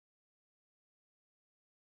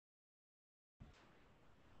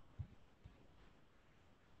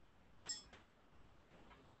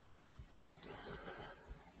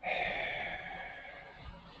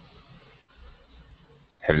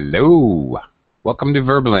Hello. Welcome to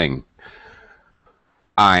Verbling.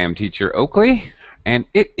 I am Teacher Oakley, and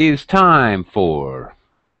it is time for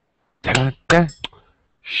da-da,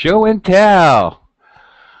 show and tell.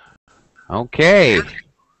 Okay.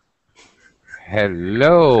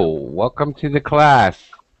 Hello. Welcome to the class.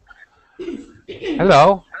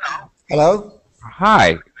 Hello. Hello?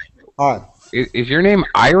 Hi. Hi. Is your name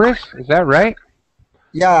Iris? Is that right?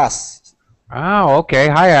 Yes. Oh, okay.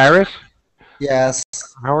 Hi, Iris. Yes.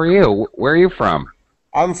 How are you? Where are you from?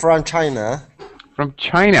 I'm from China. From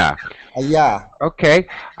China. Yeah. Okay.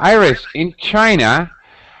 Iris, in China,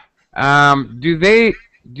 do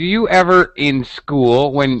you ever in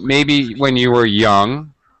school, when you were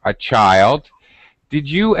young, a child, did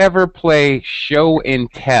you ever play show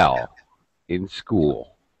and tell in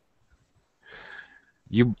school?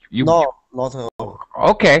 You No, not at all.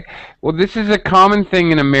 Okay. Well, this is a common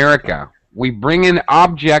thing in America. We bring an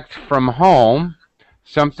object from home,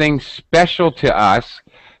 something special to us,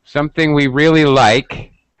 something we really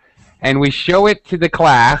like, and we show it to the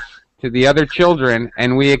class, to the other children,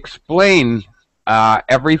 and we explain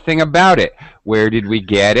everything about it. Where did we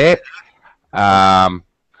get it? Um,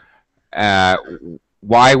 uh,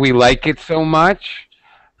 why we like it so much,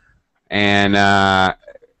 and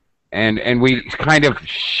we kind of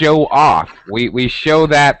show off. We show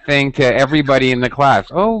that thing to everybody in the class.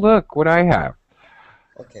 Oh, look what I have.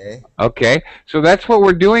 Okay. Okay, so that's what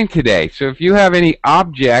we're doing today. So if you have any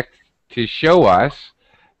object to show us,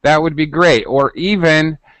 that would be great. Or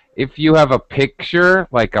even if you have a picture,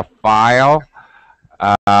 like a file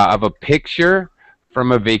of a picture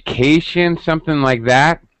from a vacation, something like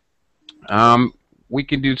that, we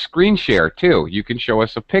can do screen share too. You can show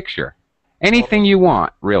us a picture. Anything you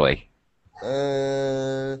want, really.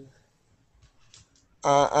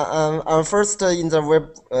 I'm first in the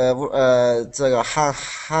web 这个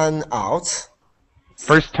Hangout.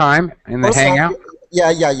 First time in the First time, Hangout?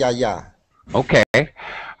 yeah. Okay.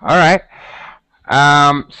 All right.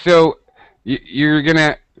 So you're going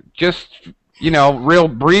to just, real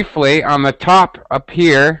briefly on the top up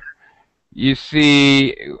here, you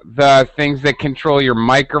see the things that control your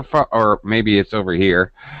microphone, or maybe it's over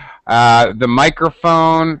here. The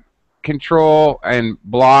microphone control and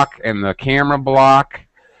block and the camera block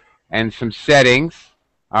and some settings.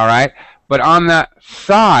 All right. But on the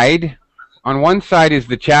side, on one side is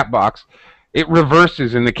the chat box. It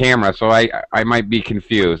reverses in the camera, so I might be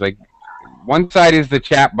confused. Like, one side is the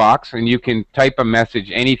chat box, and you can type a message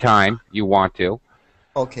anytime you want to.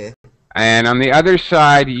 Okay. And on the other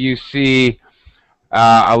side, you see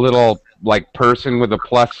a little like person with a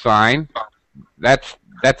plus sign. That's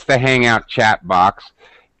the Hangout chat box.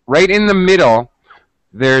 Right in the middle,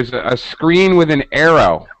 there's a screen with an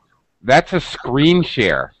arrow. That's a screen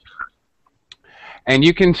share. And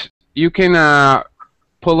you can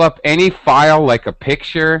pull up any file like a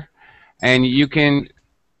picture, and you can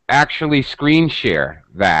actually screen share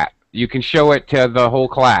that. You can show it to the whole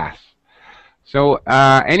class. So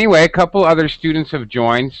anyway, a couple other students have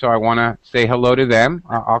joined, so I want to say hello to them.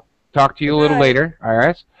 I'll talk to you a little later,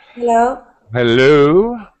 Iris. Hello.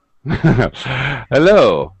 Hello.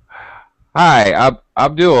 Hello. Hi,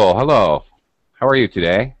 Abdul. Hello. How are you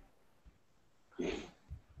today?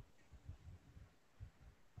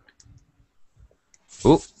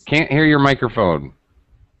 Oh, can't hear your microphone.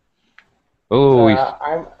 Oh,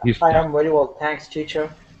 he's I am very well, thanks, teacher.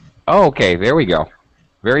 Oh, okay. There we go.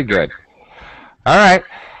 Very good. All right.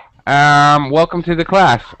 Welcome to the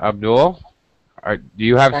class, Abdul. Do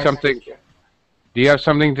you have Thanks, something? teacher. Do you have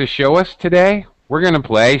something to show us today? We're going to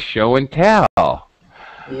play show and tell.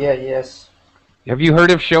 Yes. Have you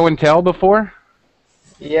heard of show and tell before?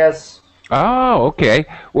 Yes. Oh, okay.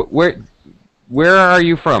 Where are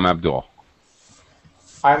you from, Abdul?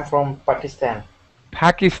 I'm from Pakistan.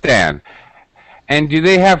 Pakistan. And do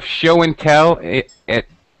they have show and tell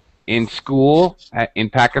in school in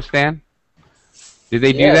Pakistan? Do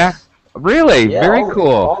they do that? Really? Yeah, Very all,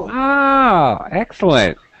 cool. all. Ah,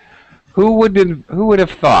 excellent. Who would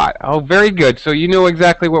have thought? Oh, very good. So you know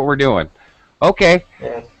exactly what we're doing. Okay.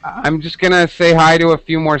 Yes. I'm just going to say hi to a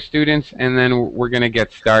few more students, and then we're going to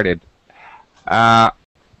get started. Benin,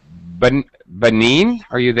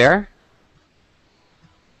 are you there?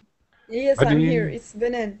 Yes, I'm here. It's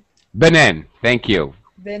Benin. Benin, thank you.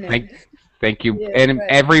 Benin. Thank you. Yes, And right.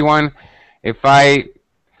 everyone, if I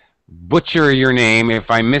butcher your name,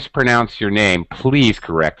 if I mispronounce your name, please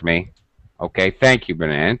correct me. Okay, thank you,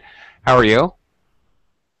 Benin. How are you?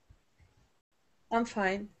 I'm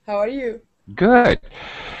fine. How are you? Good.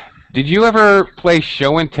 Did you ever play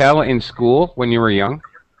show and tell in school when you were young?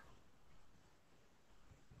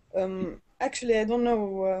 Actually, I don't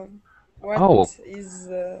know What Oh, is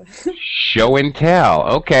show and tell.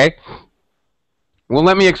 Okay. Well,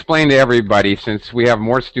 let me explain to everybody, since we have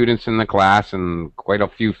more students in the class and quite a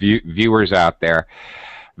few viewers out there.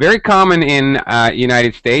 Very common in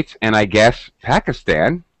United States, and I guess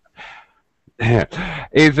Pakistan,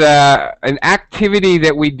 is an activity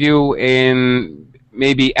that we do in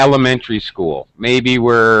maybe elementary school. Maybe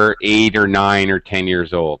we're 8 or 9 or 10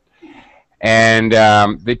 years old. And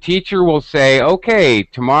the teacher will say, okay,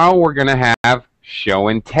 tomorrow we're going to have show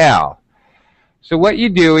and tell. So what you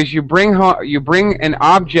do is you bring an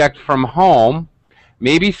object from home,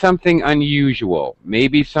 maybe something unusual,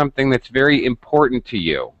 maybe something that's very important to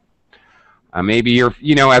you. Maybe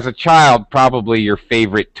as a child, probably your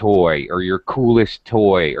favorite toy or your coolest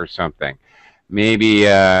toy or something. Maybe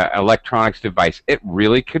electronics device. It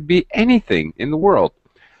really could be anything in the world.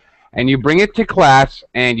 And you bring it to class,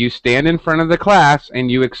 and you stand in front of the class, and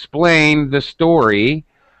you explain the story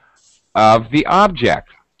of the object.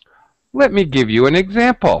 Let me give you an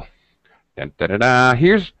example. Dun, da, da, da.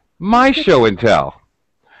 Here's my show and tell.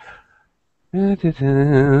 Da, da,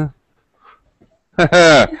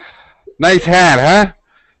 da. Nice hat, huh?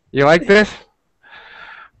 You like this?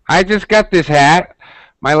 I just got this hat.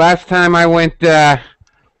 My last time I went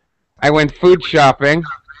food shopping.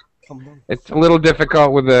 It's a little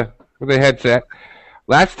difficult with the headset.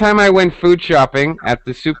 Last time I went food shopping at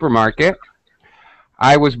the supermarket,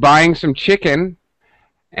 I was buying some chicken,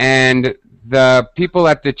 and the people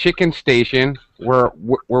at the chicken station were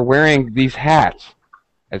wearing these hats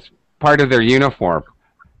as part of their uniform.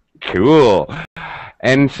 Cool.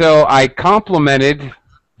 And so I complimented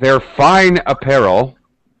their fine apparel.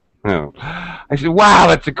 Oh. I said, wow,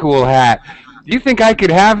 that's a cool hat. Do you think I could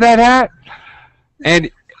have that hat? And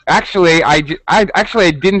actually, I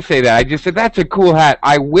didn't say that. I just said, that's a cool hat.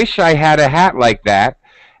 I wish I had a hat like that.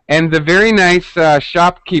 And the very nice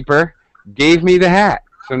shopkeeper gave me the hat.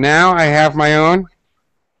 So now I have my own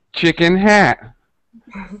chicken hat.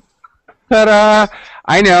 Ta-da!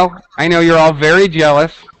 I know you're all very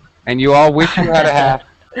jealous, and you all wish you had a hat.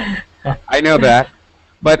 I know that.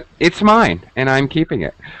 But it's mine, and I'm keeping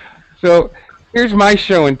it. So here's my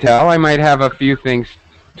show and tell. I might have a few things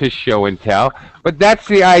to show and tell, but that's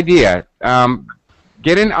the idea.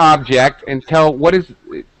 Get an object and tell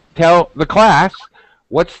the class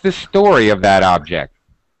what's the story of that object.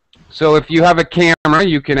 So if you have a camera,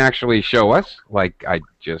 you can actually show us, like I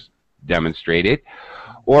just demonstrated.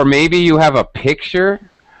 Or maybe you have a picture,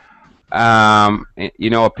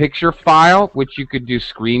 a picture file, which you could do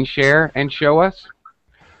screen share and show us.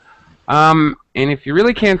 And if you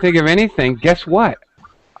really can't think of anything, guess what?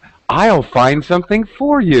 I'll find something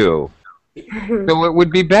for you. So it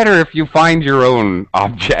would be better if you find your own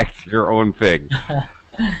object, your own thing.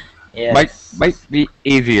 Yes. Might be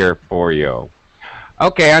easier for you.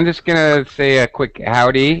 Okay, I'm just going to say a quick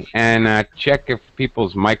howdy and check if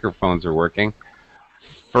people's microphones are working.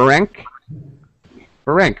 Ferenc,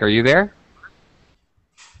 are you there?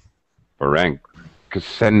 Ferenc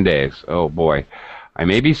Casendes. Oh, boy. I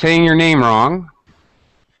may be saying your name wrong.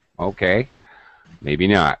 Okay. Maybe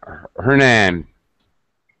not. Hernan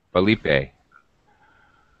Felipe.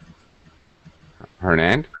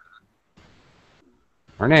 Hernan,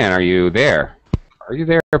 are you there? Are you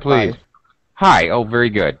there, please? Hi. Oh, very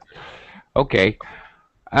good. Okay.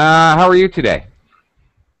 How are you today?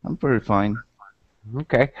 I'm pretty fine.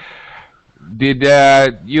 Okay. Did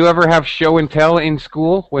you ever have show and tell in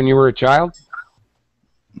school when you were a child?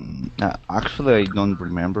 Actually, I don't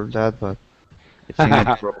remember that, but I think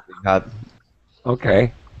I probably had.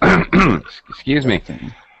 Okay. Excuse me.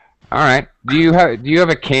 All right. Do you have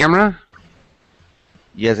a camera?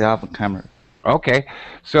 Yes, I have a camera. Okay.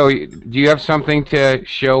 So do you have something to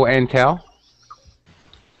show and tell?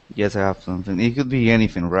 Yes, I have something. It could be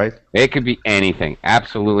anything, right? It could be anything.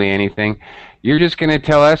 Absolutely anything. You're just going to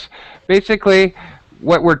tell us, basically,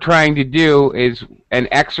 what we're trying to do is an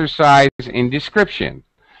exercise in description.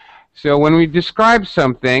 So when we describe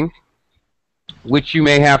something, which you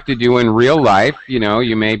may have to do in real life, you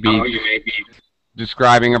may be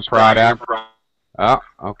describing a product. Oh,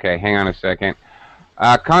 okay. Hang on a second.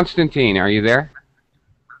 Constantine, are you there?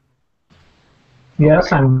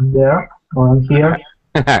 Yes, I'm there. Or I'm here.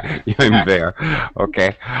 I'm there.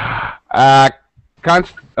 Okay.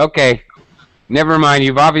 Okay. Never mind.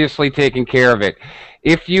 You've obviously taken care of it.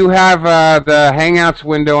 If you have the Hangouts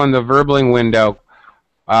window and the Verbling window,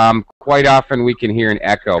 quite often we can hear an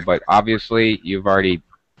echo, but obviously you've already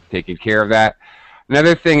taken care of that.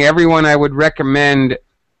 Another thing, everyone, I would recommend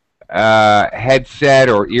headset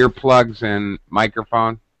or earplugs and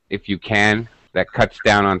microphone if you can. That cuts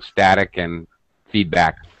down on static and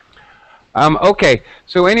feedback. Okay,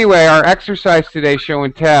 so anyway, our exercise today, show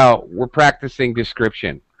and tell, we're practicing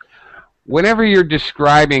description. Whenever you're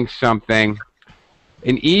describing something,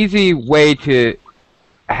 an easy way to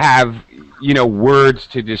have, words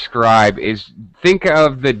to describe is think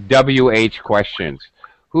of the WH questions.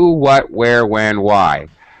 Who, what, where, when, why.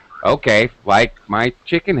 Okay, like my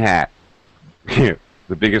chicken hat.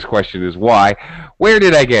 The biggest question is why. Where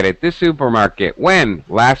did I get it? The supermarket. When?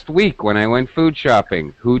 Last week when I went food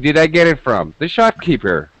shopping. Who did I get it from? The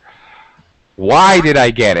shopkeeper. Why did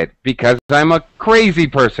I get it? Because I'm a crazy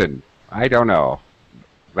person. I don't know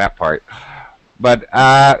that part. But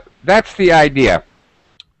that's the idea.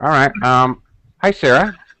 All right. Hi,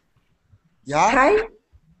 Sarah. Yeah. Hi.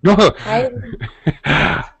 No. Hi.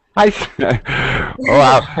 Hi. Oh,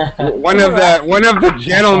 wow. One of the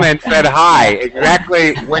gentlemen said hi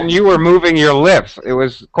exactly when you were moving your lips. It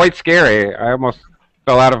was quite scary. I almost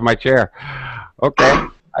fell out of my chair. Okay.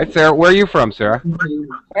 Hi, Sarah. Where are you from, Sarah?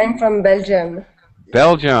 I'm from Belgium.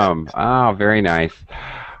 Belgium. Oh, very nice.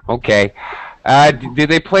 Okay. Did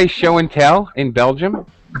they play show and tell in Belgium?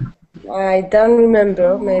 I don't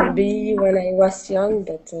remember. Maybe when I was young,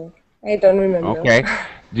 but I don't remember. Okay.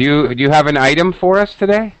 Do you have an item for us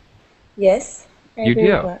today? Yes. You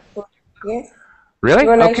do? Yes. Really? You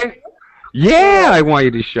wanna Okay. Yeah, I want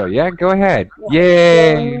you to show. Yeah, go ahead.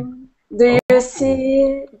 Yay. Do you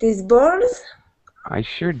see these balls? I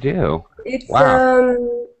sure do. It's Wow.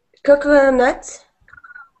 coconut,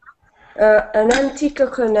 an empty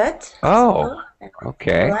coconut. Oh,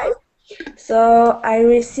 okay. Right. So I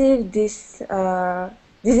received this.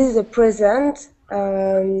 This is a present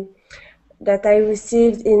that I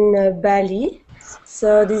received in Bali.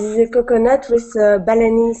 So this is a coconut with a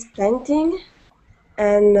Balinese planting,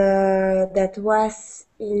 and that was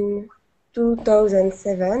in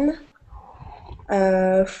 2007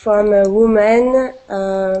 from a woman,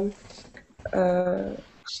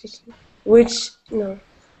 which no.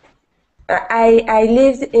 I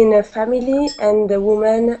lived in a family, and the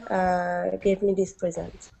woman gave me this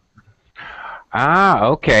present. Ah,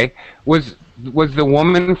 okay. Was the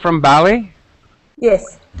woman from Bali?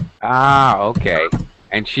 Yes. Ah, okay.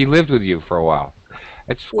 And she lived with you for a while.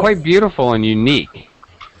 It's quite Yes. beautiful and unique.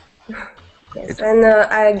 Yes, and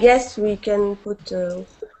I guess we can put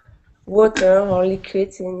water or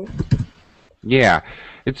liquid in. Yeah,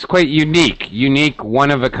 it's quite unique. Unique,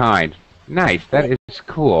 one of a kind. Nice. That is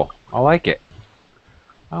cool. I like it.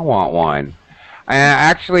 I want one.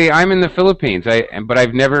 Actually, I'm in the Philippines. But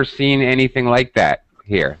I've never seen anything like that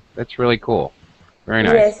here. That's really cool. Very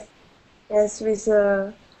nice. Yes, yes, with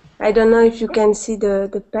I don't know if you can see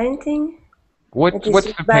the painting. It is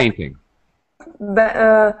What's the painting?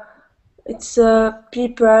 But it's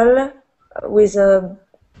people with a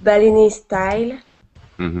Balinese style,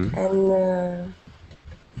 Mm-hmm. and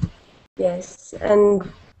yes,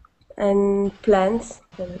 and plants.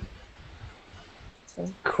 So,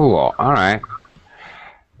 Cool. All right.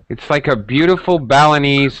 It's like a beautiful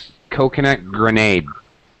Balinese coconut grenade.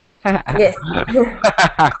 yes.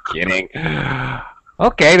 Kidding.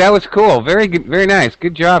 Okay, that was cool. Very good. Very nice.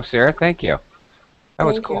 Good job, Sarah. Thank you. That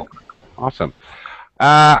was Thank cool. you. Awesome.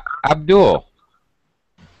 Abdul,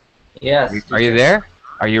 Yes. are you there?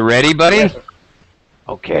 Are you ready, buddy? Yes,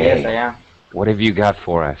 Okay. yes, I am. What have you got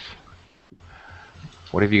for us?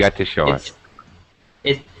 What have you got to show us?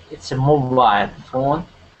 It's a mobile phone,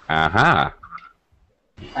 Uh-huh.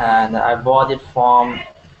 and I bought it from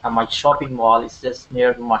my shopping mall. It's just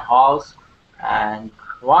near to my house. And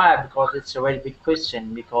why? Because it's a very big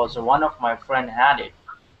question. Because one of my friend had it,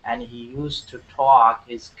 and he used to talk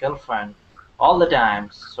his girlfriend all the time.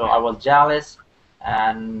 So I was jealous,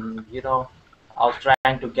 and I was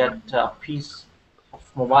trying to get a piece of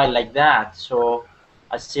mobile like that. So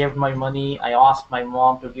I saved my money. I asked my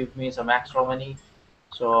mom to give me some extra money.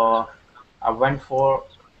 So I went for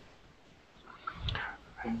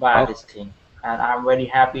to buy Oh, this thing, and I'm very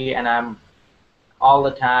happy. And I'm all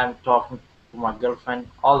the time talking to my girlfriend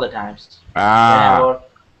all the times. ah, Whenever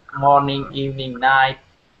morning, evening, night,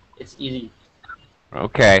 it's easy.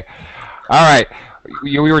 okay. All right.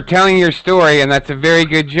 You were telling your story, and that's a very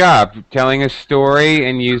good job. Telling a story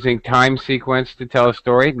and using time sequence to tell a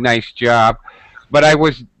story. Nice job. But I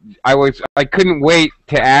couldn't wait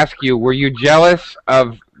to ask you, were you jealous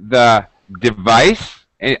of the device,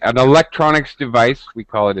 an electronics device, we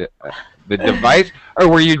call it the device, or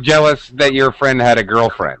were you jealous that your friend had a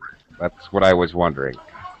girlfriend? That's what I was wondering.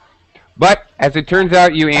 But as it turns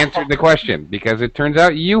out, you answered the question, because it turns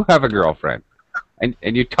out you have a girlfriend.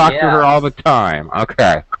 And you talk to her all the Yes, time.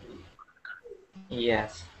 Okay.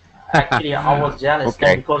 yes. Actually, I was jealous, not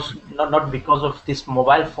Okay. because not because of this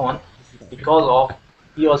mobile phone, because of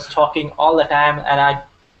he was talking all the time, and I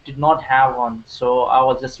did not have one. So I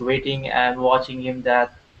was just waiting and watching him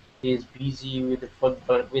that he's busy with the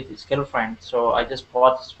football with his girlfriend. So I just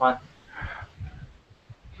bought this one.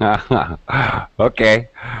 Okay.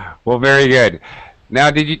 Well, very good. Now,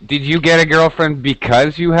 did you get a girlfriend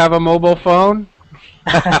because you have a mobile phone?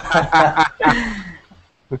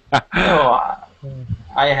 No,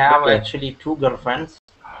 I have Okay. actually two girlfriends,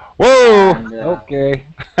 Whoa. and Okay.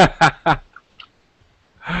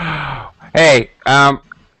 Hey,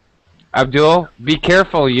 Abdul, be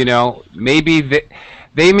careful. Maybe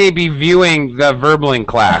they may be viewing the Verbling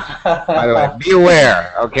class. By the way, be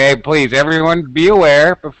aware. Okay, please, everyone, be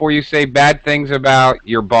aware before you say bad things about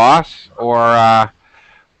your boss or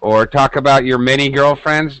talk about your many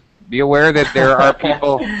girlfriends. Be aware that there are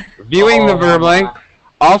people viewing the oh Verbling. my.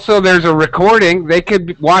 Also, there's a recording. They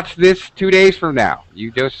could watch this 2 days from now.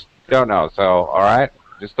 You just don't know. So, all right,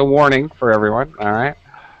 just a warning for everyone. All right.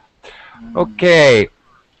 Mm. Okay,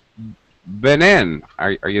 Benin,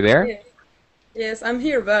 are you there? Yes, yes, I'm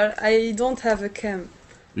here, but I don't have a cam.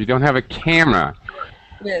 You don't have a camera.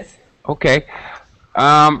 Yes. Okay.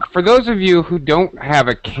 For those of you who don't have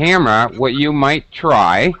a camera, what you might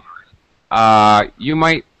try, you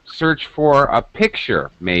might search for a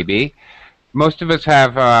picture, maybe. Most of us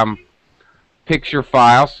have picture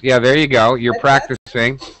files. Yeah, there you go. You're Like that?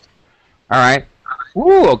 practicing. All right.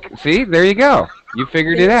 Ooh, okay. See, there you go. You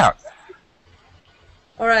figured it Yes. out.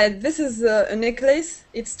 All right, this is a necklace.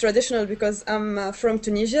 It's traditional because I'm from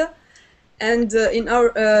Tunisia, and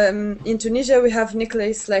in Tunisia we have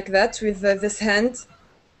necklace like that with this hand,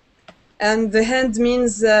 and the hand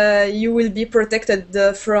means you will be protected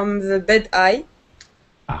from the bad eye.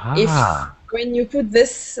 If Ah. when you put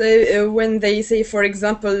this, when they say, for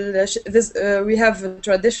example, we have a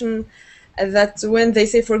tradition that when they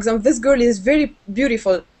say, for example, this girl is very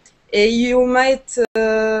beautiful, you might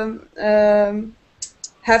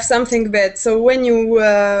have something bad. So when you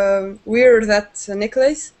wear that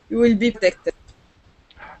necklace, you will be protected.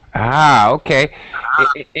 Ah, okay.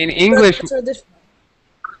 In English, Tradition.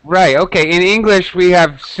 right, okay. In English, we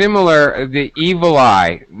have similar, the evil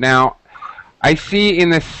eye. Now, I see in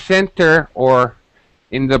the center or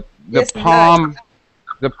in the Yes, the eye.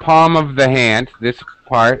 palm of the hand, this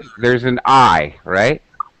part, there's an eye, right?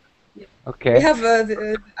 We Okay. have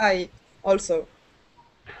the eye also.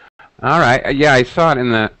 All right. Yeah, I saw it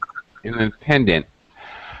in the pendant.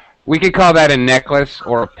 We could call that a necklace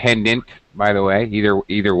or a pendant, by the way.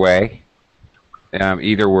 Either way,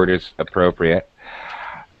 either word is appropriate.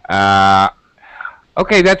 Uh,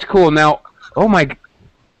 okay, that's cool. Now, oh my,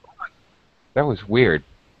 that was weird.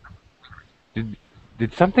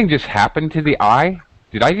 Did something just happen to the eye?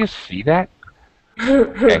 Did I just see that?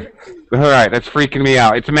 Okay. All right, that's freaking me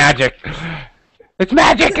out. It's magic. It's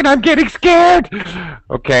magic, and I'm getting scared.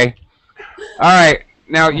 Okay. All right.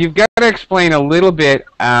 Now you've got to explain a little bit.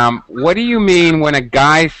 What do you mean when a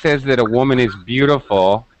guy says that a woman is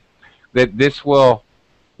beautiful? That this will,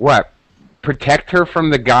 what, protect her from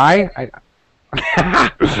the guy?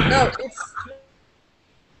 No, it's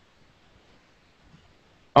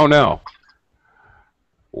Oh no.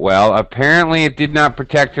 Well, apparently it did not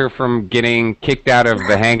protect her from getting kicked out of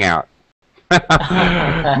the hangout.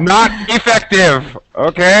 Not effective.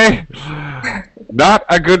 Okay. Not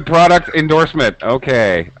a good product endorsement.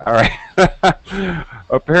 Okay. All right.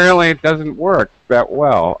 Apparently it doesn't work that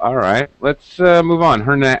well. All right. Let's move on.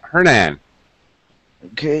 Hernan.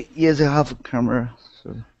 Okay, yes, I have a camera.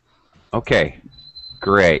 So, Okay.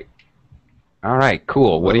 Great. All right.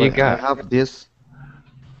 Cool. What do well, you I got? have this.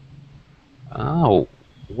 Oh,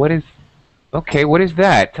 what is? Okay. What is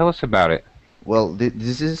that? Tell us about it. Well,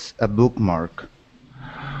 this is a bookmark,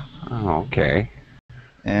 Oh, okay.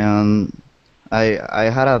 and I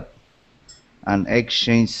had an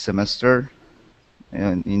exchange semester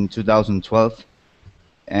in 2012,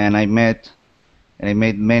 and I made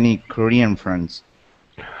many Korean friends,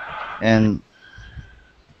 and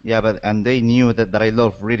yeah, and they knew that I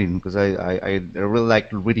love reading because I really like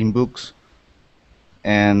reading books,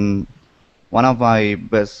 and one of my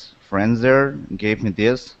best friends there gave me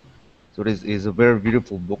this. So this is a very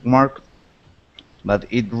beautiful bookmark, but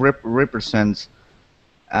it represents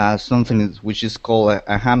something which is called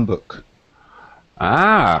a handbook.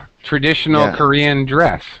 Ah, traditional Yeah, Korean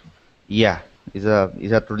dress. yeah, it's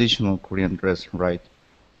a traditional Korean dress, right?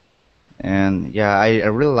 And yeah, I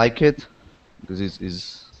really like it because is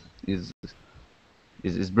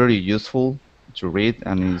it's very useful to read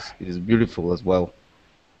and is beautiful as well.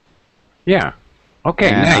 Yeah.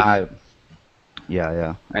 Okay. And Nice.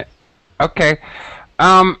 yeah. Okay.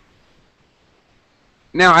 Um.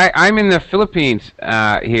 Now I'm in the Philippines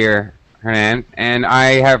here, Hernan, and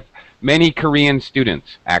I have many Korean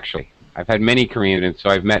students. Actually, I've had many Korean students, so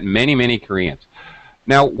I've met many Koreans.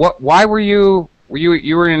 Now, why were you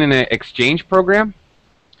in an exchange program?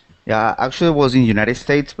 Yeah, actually it was in United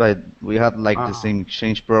States, but we had like the Ah. same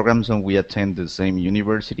exchange programs and we attend the same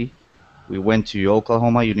university. We went to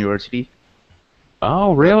Oklahoma University.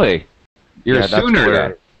 Oh, really? You're Yeah, a that's Sooner where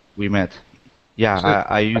then. we met. Yeah, So-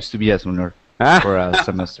 I used to be a Sooner Ah, for a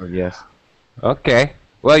semester, yes. okay.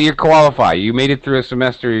 Well, you qualify. You made it through a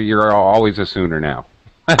semester. You're always a Sooner now.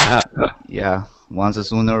 Yeah, once a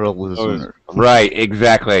Sooner, always a Sooner. Right,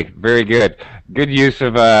 exactly. Very good. Good use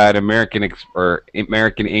of an American or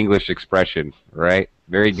American English expression. Right.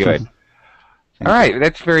 Very good. All right,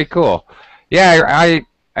 that's very cool. Yeah,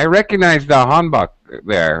 I recognize the hanbok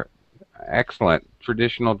there. Excellent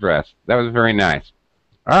traditional dress. That was very nice.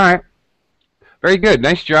 All right, very good.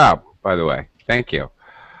 Nice job, by the way. Thank you.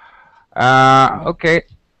 Okay.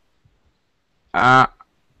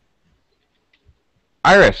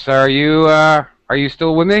 Iris, are you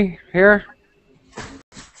still with me here?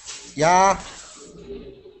 Yeah.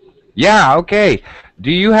 Yeah. Okay.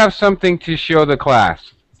 Do you have something to show the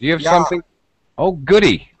class? Do you have Yeah. something? Oh,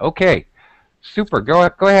 goody. Okay. Super. Go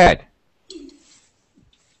ahead.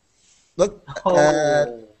 Look.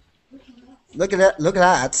 Oh, Look at that. Look at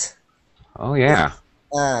that. Oh yeah.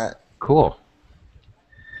 Cool.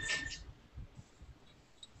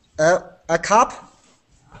 A cup,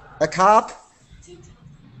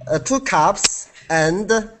 two cups,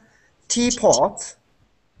 and teapot.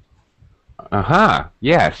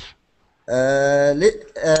 Yes.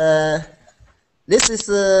 This is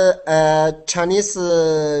Chinese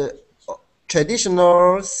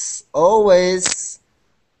traditional. Always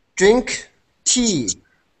drink tea.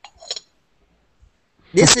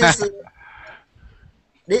 This is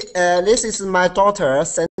this is my daughter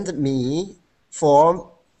sent me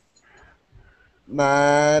for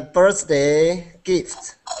my birthday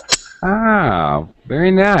gift. Ah,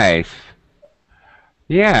 very nice.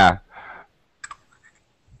 Yeah.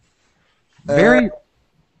 Very.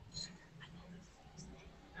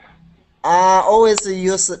 I always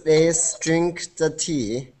use this drink the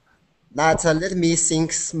tea. That let me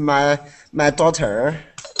think my daughter.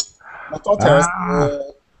 My daughter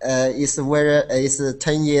is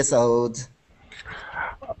 10 years old.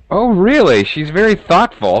 Oh, really? She's very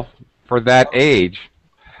thoughtful for that age.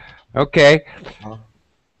 Okay.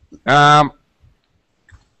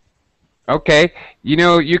 Okay. You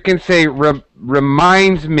know, you can say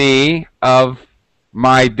reminds me of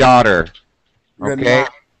my daughter. Okay.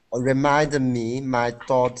 Remind me my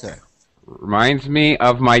daughter. Reminds me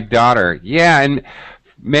of my daughter. Yeah, and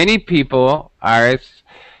many people, Iris,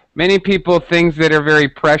 many people, things that are very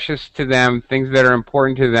precious to them, things that are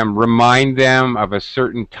important to them, remind them of a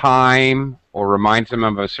certain time or reminds them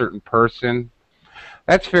of a certain person.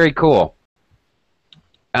 That's very cool.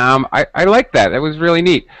 I like that. That was really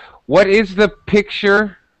neat. What is the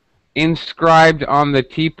picture inscribed on the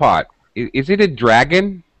teapot? Is it a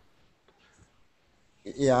dragon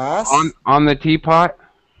Yes. on the teapot?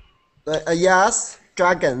 Yes,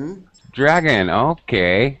 dragon. Dragon.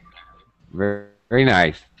 Okay. Very, very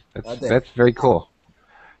nice. That's very cool.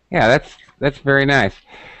 Yeah, that's very nice.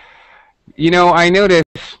 You know, I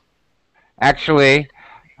noticed actually,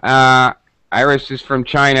 Iris is from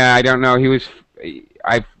China. I don't know. He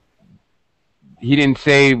didn't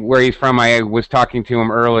say where he's from. I was talking to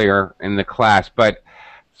him earlier in the class, but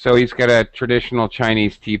so he's got a traditional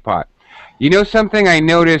Chinese teapot. You know something I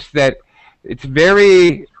noticed that is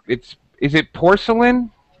it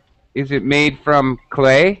porcelain? Is it made from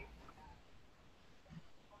clay?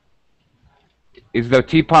 Is the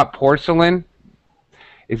teapot porcelain?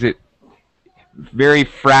 Is it very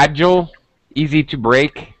fragile, easy to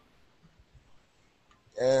break?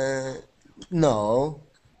 No.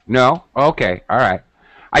 No? Okay, all right.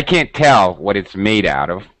 I can't tell what it's made out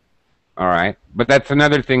of. All right, but that's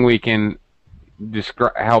another thing we can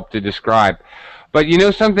help to describe. But you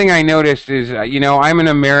know something I noticed is, you know, I'm an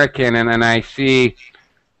American and I see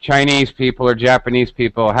Chinese people or Japanese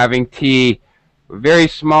people having tea, very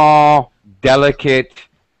small, delicate,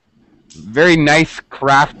 very nice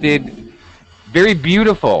crafted, very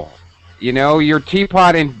beautiful. You know, your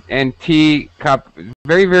teapot and tea cup,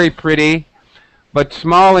 very, very pretty, but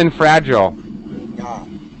small and fragile. Yeah.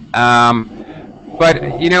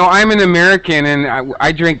 But, you know, I'm an American and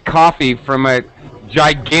I drink coffee from a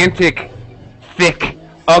gigantic, thick,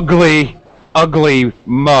 ugly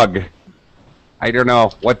mug. I don't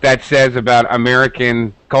know what that says about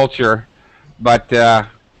American culture, but I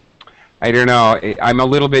don't know. I'm a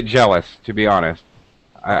little bit jealous, to be honest.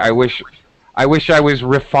 I wish I was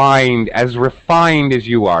refined as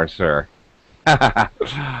you are, sir.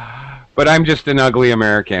 But I'm just an ugly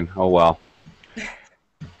American. Oh well.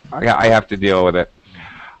 I have to deal with it.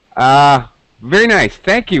 Very nice.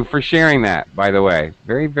 Thank you for sharing that, by the way.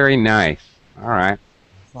 Very, very nice. All right.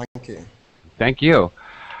 Thank you. Thank you.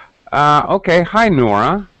 Okay. Hi,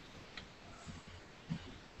 Nora.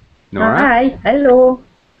 Nora? Hi. Hello.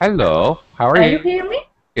 Hello. How are Can you? you hear me?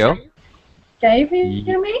 You? Can you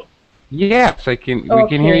hear me? Yes, I can. We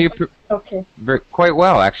can hear you Okay. quite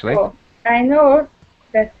well, actually. Oh, I know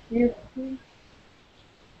that you see.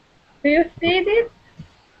 Do you see this?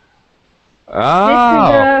 This is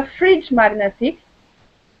Oh. a fridge magnetic.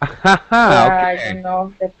 I Okay. don't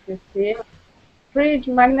know that you see. Fridge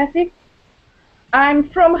magnetic. I'm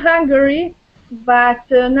from Hungary, but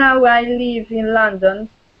now I live in London.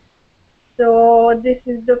 So this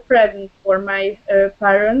is the present for my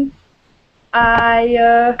parents.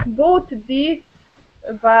 I bought this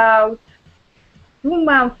about 2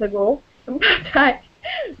 months ago,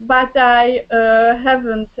 but I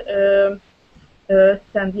haven't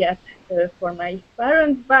sent yet for my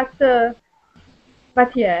parents.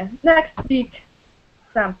 But yeah, next week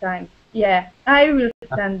sometime. Yeah, I will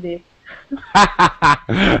send this.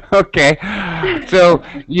 Okay. So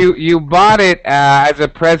you bought it as a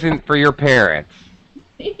present for your parents,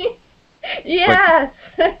 Yes.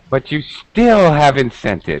 but you still haven't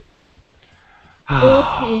sent it.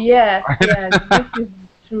 Okay. Yes. Yes. This is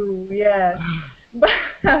true. Yes.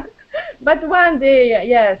 But one day,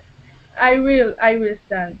 yes, I will. I will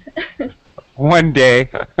send. One day.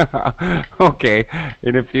 Okay.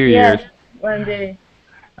 In a few years. Yes. One day.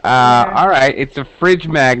 Yeah. All right. It's a fridge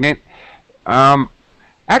magnet.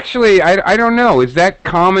 Actually, I don't know. Is that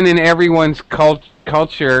common in everyone's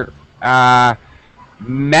culture?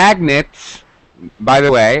 Magnets. By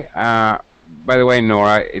the way,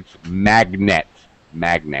 Nora, it's magnet.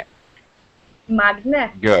 Magnet.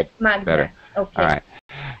 Magnet. Good. Magnet. Better. Okay. All right.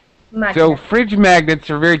 Magnet. So fridge magnets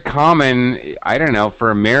are very common. I don't know,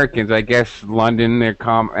 for Americans. I guess London, they're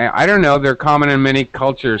common. I don't know. They're common in many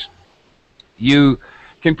cultures. You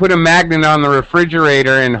can put a magnet on the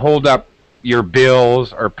refrigerator and hold up your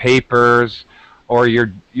bills or papers or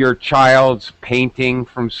your child's painting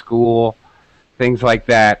from school, things like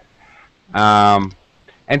that. And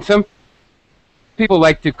some people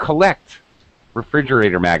like to collect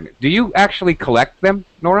refrigerator magnets. Do you actually collect them,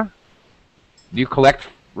 Nora? Do you collect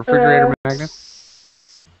refrigerator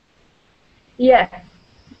magnets? Yes.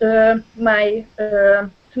 My to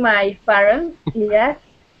my parents, yes,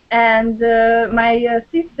 and my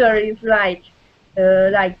sister is like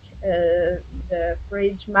the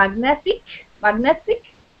fridge magnetic.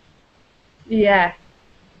 Yeah.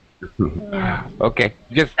 Yeah. Okay, I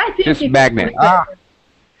think just it's magnet.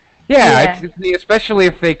 Yeah, it's especially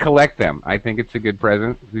if they collect them. I think it's a good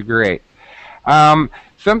present. It'd be great.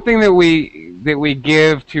 Something that we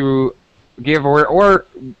give or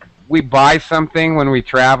we buy something when we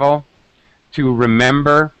travel to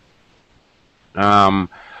remember.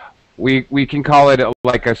 We can call it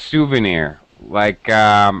like a souvenir, like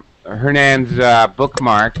Hernan's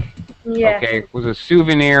bookmark. Yeah. Okay, was a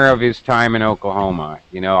souvenir of his time in Oklahoma.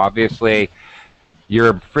 You know, obviously,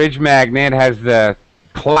 your fridge magnet has the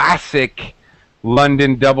classic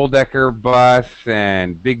London double-decker bus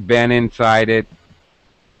and Big Ben inside it.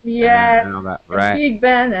 Yeah. And all that, right? Big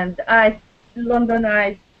Ben and Ice, London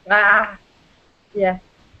Ice. Ah. Yeah.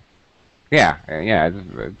 Yeah, yeah,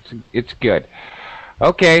 it's good.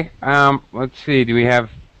 Okay, let's see. Do we have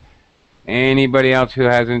anybody else who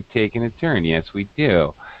hasn't taken a turn? Yes, we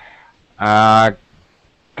do. Gassan.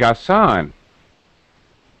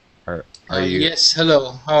 Are you? Yes,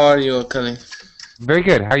 hello. How are you, Kelly? Very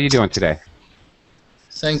good. How are you doing today?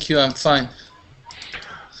 Thank you, I'm fine.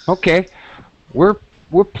 Okay, we're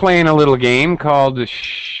playing a little game called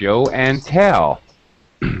Show and Tell.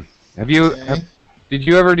 Did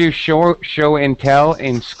you ever do show and tell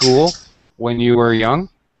in school when you were young?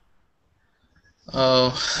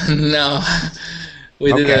 Oh, no.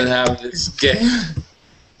 We didn't have this game.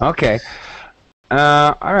 Okay.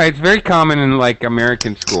 All right. It's very common in like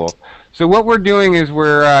American school. So what we're doing is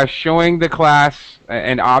we're showing the class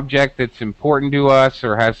an object that's important to us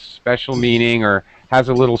or has special meaning or has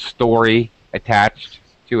a little story attached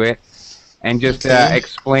to it, and just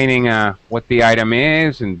explaining what the item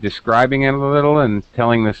is and describing it a little and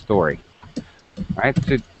telling the story. All right.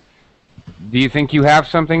 So do you think you have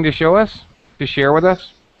something to show us, to share with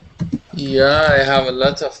us? Yeah, I have a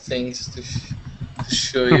lot of things to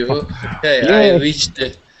show you. Okay, I reached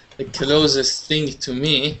the closest thing to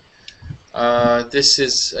me. This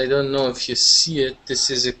is, I don't know if you see it, this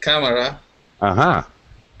is a camera. Uh-huh.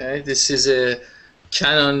 Okay, this is a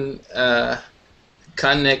Canon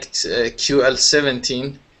Connect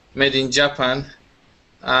QL17, made in Japan,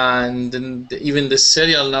 and then even the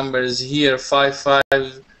serial number is here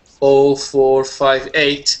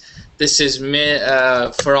 550458. This is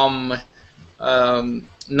from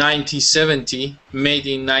 1970, made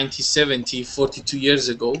in 1970, 42 years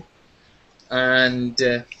ago, and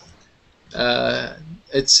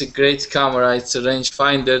it's a great camera. It's a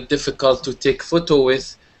rangefinder, difficult to take photo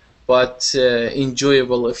with, but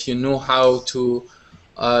enjoyable if you know how to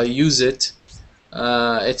use it.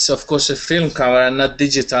 It's of course a film camera, not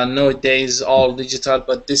digital. Nowadays all digital,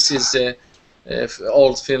 but this is a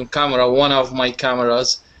old film camera, one of my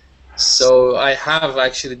cameras. So I have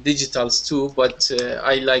actually digitals too, but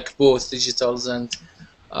I like both digitals and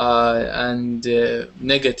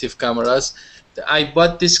negative cameras. I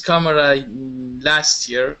bought this camera last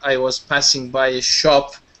year. I was passing by a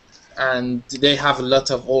shop and they have a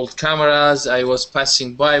lot of old cameras. I was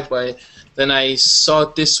passing by, then I saw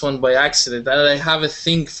this one by accident, and I have a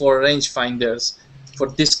thing for rangefinders, for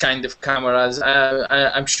this kind of cameras.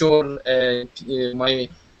 I'm sure my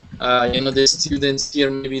the students here,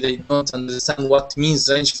 maybe they don't understand what means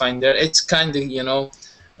rangefinder. It's kind of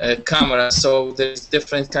a camera. So there's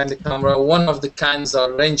different kind of camera. One of the kinds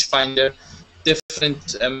are rangefinder.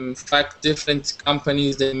 Different different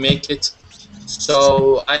companies, they make it.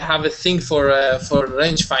 So I have a thing for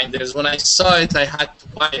rangefinders. When I saw it, I had to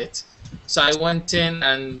buy it. So I went in,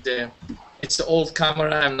 and it's an old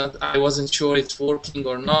camera. I wasn't sure it's working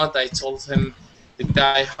or not. I told him, the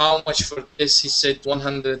guy, how much for this? He said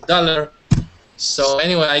 $100. So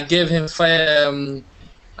anyway, I gave him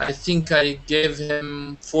I think I gave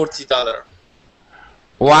him $40.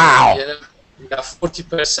 Wow. Yeah,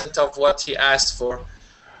 40% of what he asked for.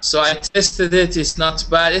 So I tested it. It's not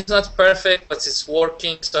bad. It's not perfect, but it's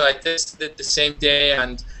working. So I tested it the same day,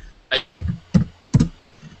 and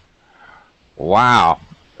wow,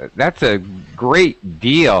 that's a great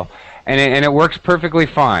deal, and it works perfectly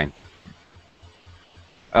fine.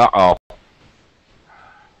 Uh-oh.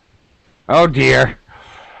 Oh dear.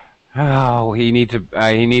 Oh, he needs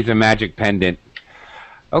a magic pendant.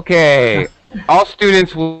 Okay, all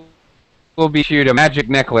students will be issued a magic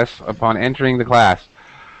necklace upon entering the class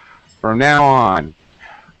from now on.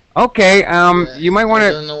 Okay, you might want to.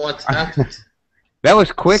 I don't know what happened. That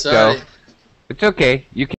was quick. Sorry. Though. It's okay.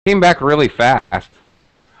 You came back really fast.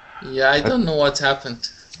 Yeah, I don't know what happened.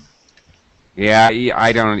 Yeah,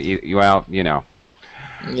 I don't. Well,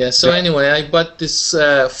 Yeah. So anyway, I bought this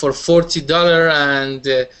for $40, and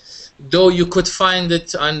though you could find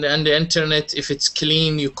it on the internet, if it's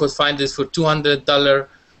clean, you could find it for $200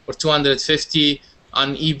 or $250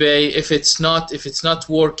 on eBay. If it's not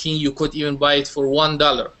working, you could even buy it for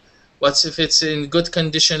 $1. But if it's in good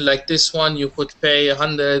condition like this one, you could pay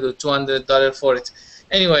 $100 or $200 for it.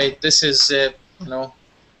 Anyway, this is this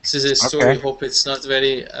is a story. Okay. Hope it's not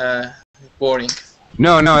very boring.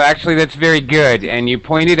 No, actually that's very good, and you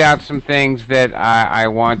pointed out some things that I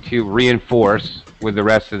want to reinforce with the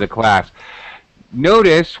rest of the class.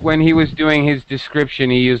 Notice when he was doing his description,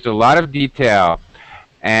 he used a lot of detail,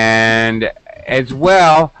 and as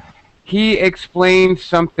well, he explained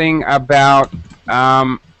something about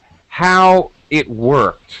how it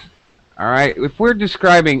worked. All right, if we're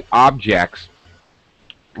describing objects,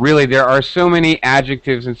 really there are so many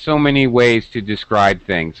adjectives and so many ways to describe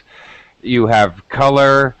things. You have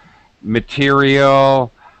color,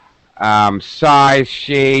 material, size,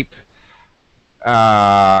 shape,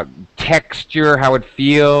 texture, how it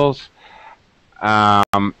feels.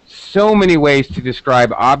 So many ways to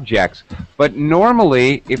describe objects. But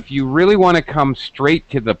normally, if you really want to come straight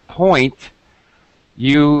to the point,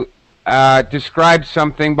 you describe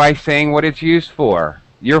something by saying what it's used for.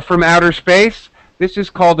 You're from outer space? This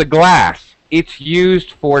is called a glass. It's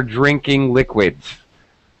used for drinking liquids.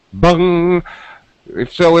 Bung!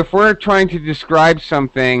 So if we're trying to describe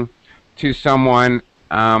something to someone,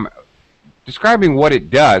 describing what it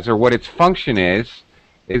does or what its function is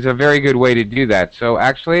a very good way to do that. So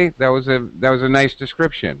actually, that was a nice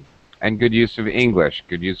description, and good use of English,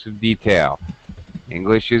 good use of detail.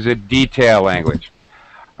 English is a detail language.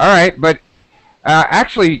 All right, but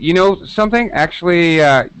actually, you know something? Actually,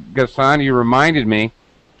 Ghassan, you reminded me.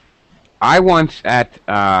 I once at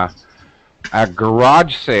a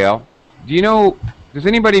garage sale. Does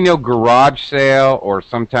anybody know garage sale, or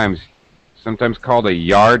sometimes called a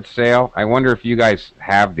yard sale? I wonder if you guys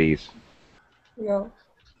have these. No.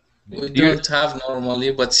 We don't have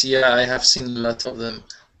normally, but yeah, I have seen a lot of them.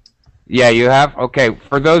 Yeah, you have? Okay,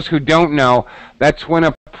 for those who don't know, that's when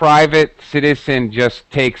a private citizen just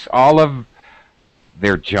takes all of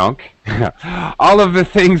their junk. All of the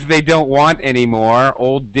things they don't want anymore,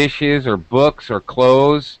 old dishes or books or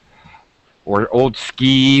clothes or old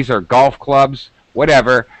skis or golf clubs,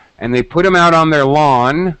 whatever, and they put them out on their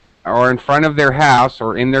lawn or in front of their house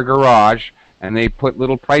or in their garage, and they put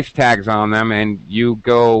little price tags on them, and you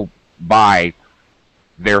go buy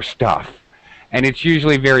their stuff. And it's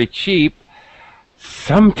usually very cheap.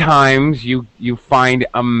 Sometimes you find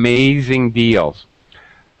amazing deals.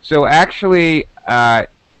 So actually,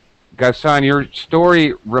 Ghassan, your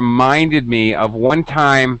story reminded me of one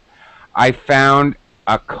time I found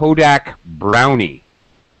a Kodak Brownie.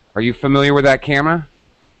 Are you familiar with that camera?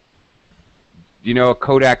 Do you know a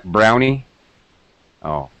Kodak Brownie?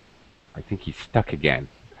 Oh, I think he's stuck again.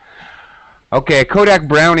 Okay, a Kodak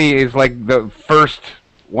Brownie is like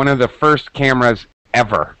one of the first cameras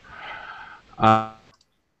ever.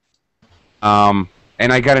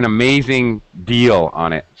 And I got an amazing deal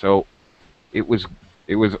on it. So it was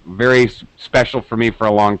very special for me for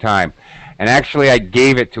a long time. And actually I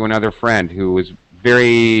gave it to another friend who was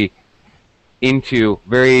very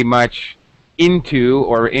much into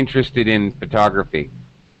or interested in photography.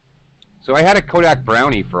 So I had a Kodak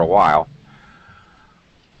Brownie for a while.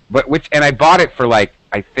 And I bought it for like,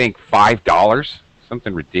 I think $5,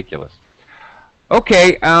 something ridiculous.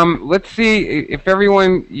 Okay, let's see if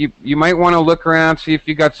everyone, you might want to look around, see if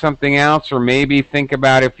you got something else, or maybe think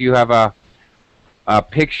about if you have a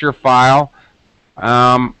picture file.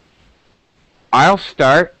 I'll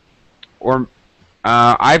start, or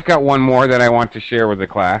I've got one more that I want to share with the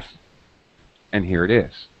class, and here it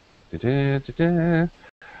is. Da-da-da-da.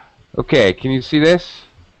 Okay, can you see this?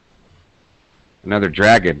 Another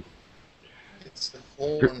dragon. It's a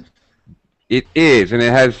horn. It is, and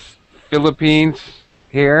it has Philippines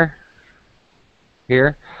here.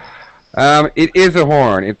 It is a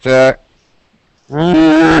horn. It's a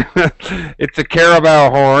it's a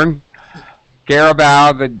carabao horn.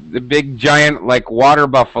 Carabao, the big giant like water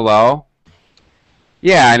buffalo.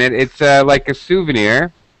 Yeah, and it's like a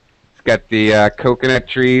souvenir. It's got the coconut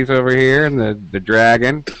trees over here and the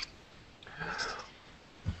dragon.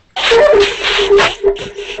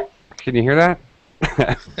 Can you hear that?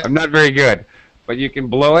 I'm not very good, but you can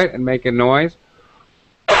blow it and make a noise.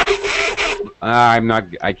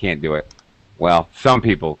 I can't do it. Well, some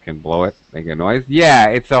people can blow it, make a noise. Yeah,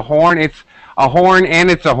 it's a horn. It's a horn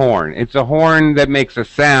and it's a horn. It's a horn that makes a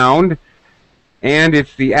sound, and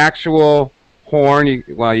it's the actual horn.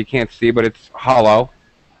 You can't see, but it's hollow.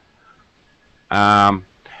 And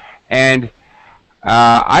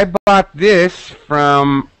I bought this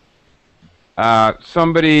from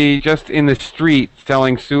somebody just in the street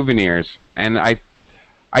selling souvenirs, and I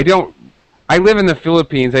live in the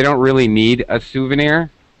Philippines. I don't really need a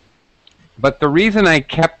souvenir, but the reason I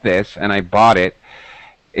kept this and I bought it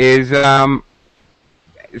is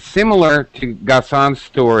similar to Ghassan's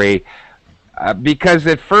story, because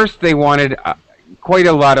at first they wanted quite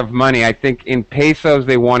a lot of money. I think in pesos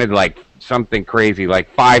they wanted like something crazy, like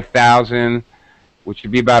 5,000, which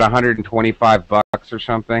would be about 125 bucks or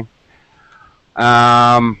something.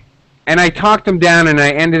 And I talked them down, and I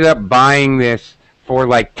ended up buying this for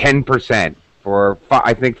like 10%, for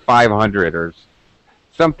I think 500 or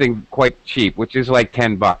something quite cheap, which is like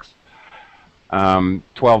 10 bucks,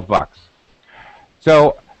 12 bucks.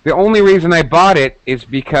 So the only reason I bought it is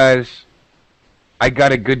because I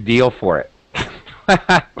got a good deal for it.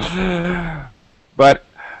 But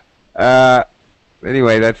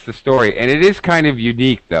anyway, that's the story, and it is kind of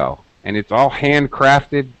unique though, and it's all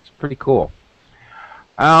handcrafted. It's pretty cool.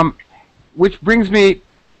 Which brings me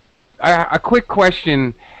a quick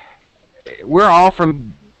question. We're all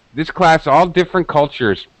from this class, all different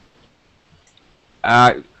cultures.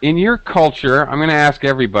 In your culture, I'm going to ask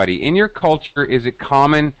everybody, in your culture, is it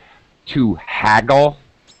common to haggle?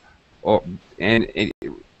 Since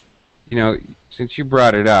you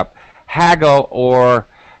brought it up, haggle or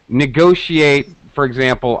negotiate, for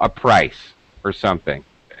example, a price or something.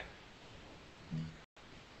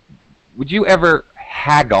 Would you ever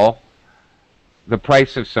haggle the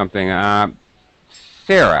price of something?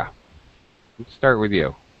 Sarah, let's start with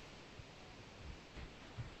you.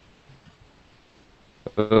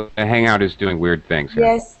 The Hangout is doing weird things here.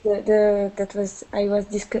 Yes, I was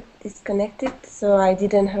disconnected, so I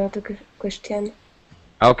didn't hear the question.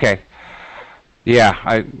 Okay.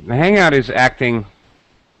 Yeah, the Hangout is acting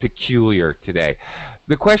peculiar today.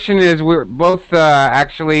 The question is, we're both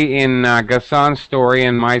actually in Ghassan's story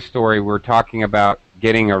and my story, we're talking about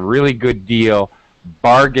getting a really good deal,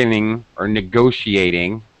 bargaining or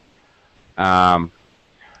negotiating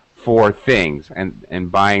for things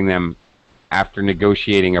and buying them after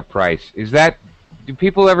negotiating a price. Do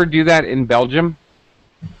people ever do that in Belgium?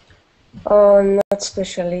 Oh, not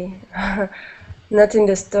especially. Not in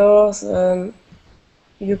the stores.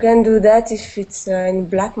 You can do that if it's in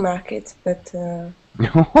black market, but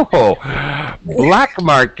Oh, black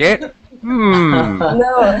market.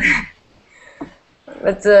 no.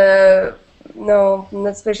 But no,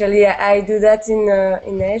 not especially. I do that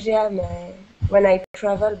in Asia when I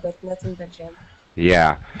travel, but not in Belgium.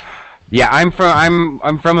 Yeah. Yeah, I'm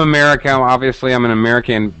from America. Obviously, I'm an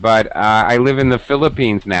American, but I live in the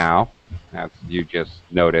Philippines now, as you just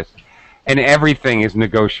noticed, and everything is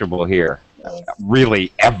negotiable here. Yes.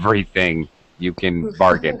 Really, everything you can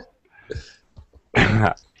bargain.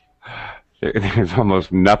 There's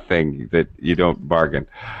almost nothing that you don't bargain.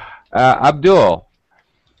 Abdul,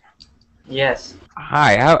 Yes,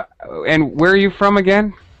 hi. And where are you from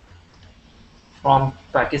again? from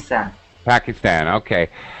Pakistan. Pakistan. Okay.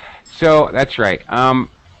 So that's right. I'm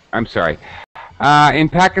sorry. In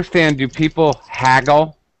Pakistan, do people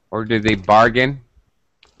haggle or do they bargain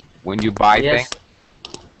when you buy Yes, things?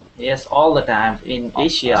 yes, all the time. In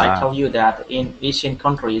Asia, I Ah, tell you that in Asian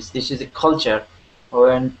countries, this is a culture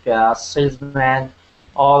when salesmen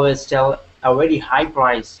always tell a very high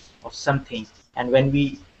price of something, and when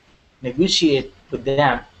we negotiate with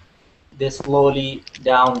them, they slowly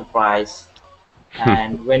down the price.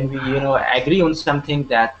 And when we, agree on something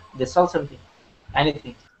that they sell something,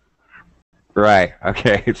 anything. right.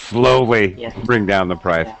 Okay. Slowly Yes, bring down the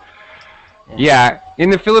price. yeah, yes, Yeah. In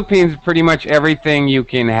the Philippines, pretty much everything you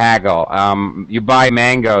can haggle. You buy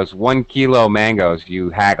mangoes, 1 kilo mangoes, you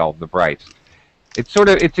haggle the price.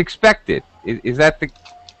 It's expected. Is that the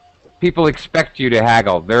people expect you to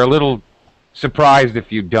haggle? They're a little surprised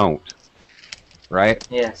if you don't, right?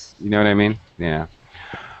 yes. You know what I mean? Yeah.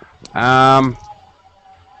 Um,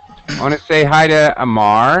 I want to say hi to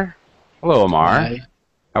Amar. Hello, Amar. Hi.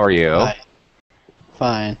 How are you? Hi.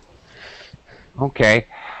 Fine. Okay.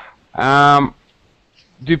 Um,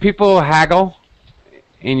 do people haggle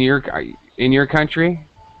in your country?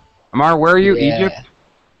 Amar, where are you? Egypt? Yeah.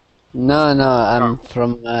 No, no, Oh, I'm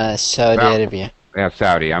from Saudi Saudi. Arabia. Yeah,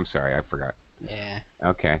 Saudi. I'm sorry, I forgot. Yeah.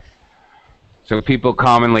 Okay. So people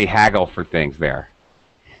commonly haggle for things there.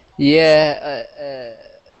 Yeah,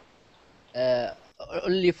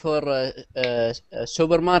 only for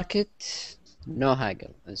supermarket, no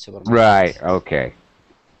haggle in Right. supermarket. Okay.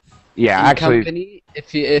 Yeah, In actually, company,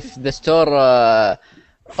 if the store uh,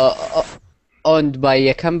 owned by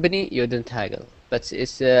a company, you don't haggle. But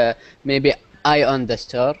it's maybe I own the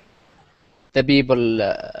store. The people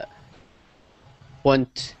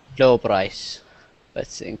want low price,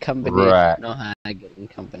 but in company, right. no haggle in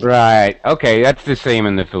company. Right. Okay, that's the same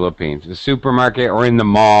in the Philippines. The supermarket or in the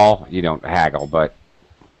mall, you don't haggle, but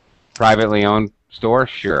privately owned store,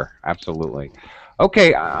 sure, absolutely.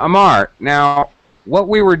 Okay, Amar. Now, what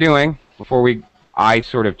we were doing before I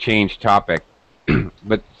sort of changed topic,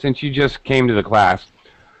 but since you just came to the class,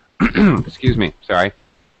 excuse me, sorry,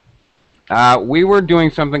 we were doing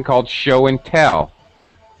something called show and tell.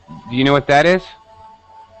 Do you know what that is?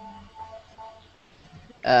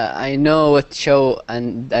 I know what show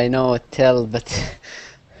and I know what tell, but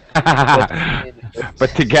what do you mean with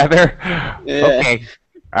But it? together? Yeah. Okay.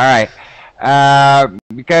 All right.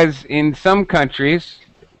 Because in some countries,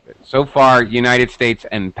 so far, United States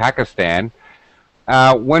and Pakistan,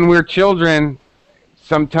 when we're children,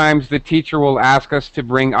 sometimes the teacher will ask us to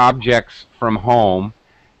bring objects from home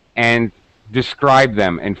and describe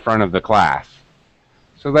them in front of the class.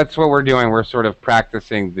 So that's what we're doing. We're sort of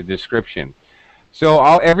practicing the description. So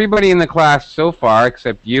everybody in the class so far,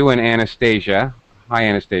 except you and Anastasia, hi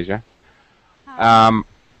Anastasia, um,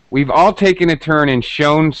 we've all taken a turn and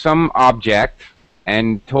shown some object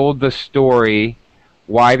and told the story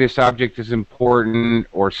why this object is important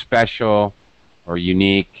or special or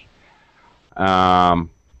unique. Um,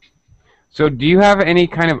 so do you have any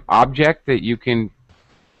kind of object that you can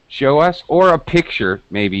show us, or a picture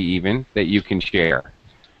maybe even that you can share?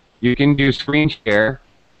 You can do screen share.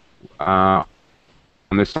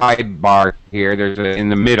 On the sidebar here, in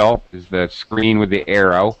the middle is the screen with the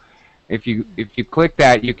arrow. If you click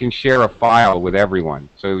that, you can share a file with everyone.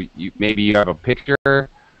 So maybe you have a picture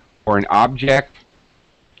or an object.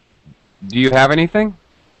 Do you have anything?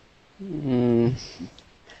 Mm,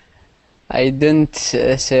 I didn't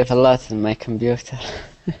save a lot in my computer.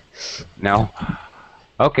 No.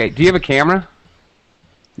 Okay. Do you have a camera?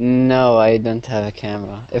 No, I don't have a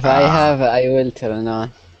camera. If I Ah. have, I will turn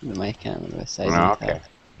on my camera, but I don't Okay. have.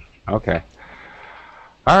 Okay.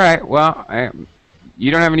 All right. Well,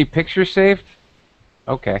 you don't have any pictures saved?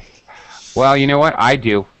 Okay. Well, you know what? I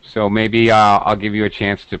do. So maybe I'll give you a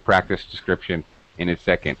chance to practice description in a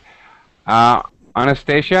second.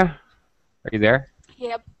 Anastasia, are you there?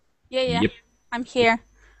 Yep. Yeah, yeah. Yep. I'm here.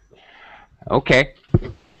 Okay.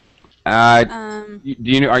 Um, Do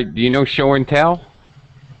you know show and tell?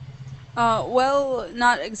 well,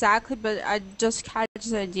 not exactly, but I just catch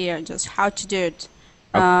the idea, just how to do it.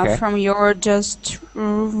 Okay. From your just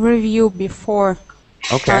review before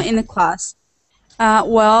Okay. in the class.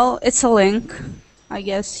 Well, it's a link. I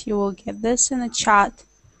guess you will get this in the chat.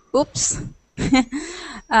 Oops.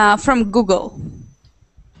 From Google.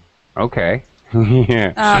 Okay.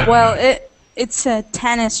 Yeah. Well, it's a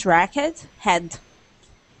tennis racket head.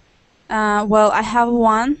 Well, I have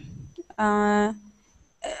one.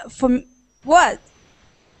 What?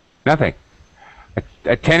 Nothing.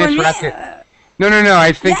 A tennis For me, racket. No. I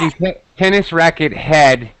was thinking tennis racket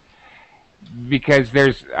head because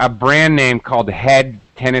there's a brand name called Head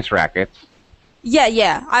Tennis Rackets.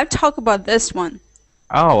 yeah. I'll talk about this one.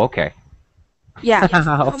 Oh, okay. Yeah.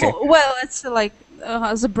 Okay. Well, it's like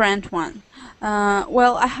the brand one.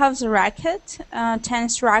 Well, I have the racket,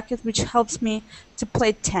 tennis racket, which helps me to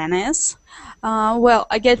play tennis. Well,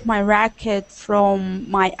 I get my racket from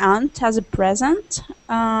my aunt as a present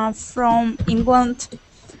from England.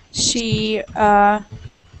 She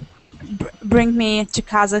bring me to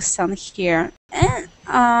Kazakhstan here, and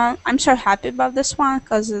I'm so happy about this one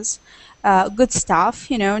because it's good stuff,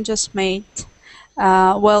 just made.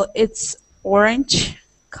 Well, it's orange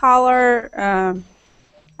color.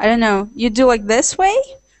 I don't know. You do like this way?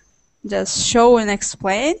 Just show and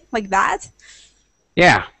explain like that?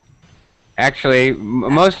 Yeah. Actually,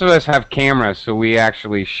 most of us have cameras, so we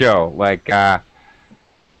actually show. Like,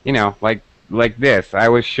 like this. I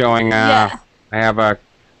was showing. Yeah. I have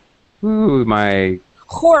my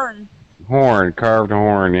Horn. carved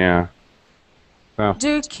horn. Yeah. So. Do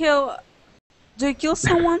you kill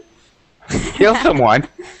someone? Kill someone?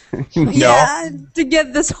 No. Yeah, to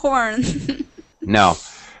get this horn. No.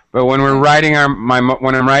 But when we're riding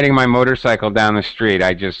when I'm riding my motorcycle down the street,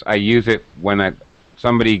 I use it when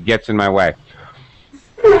somebody gets in my way.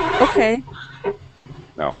 Okay.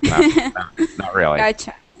 No, not really.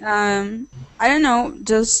 Gotcha. I don't know.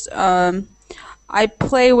 Just I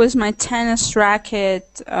play with my tennis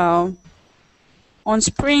racket on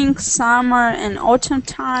spring, summer, and autumn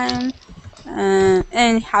time,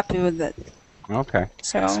 and happy with it. Okay.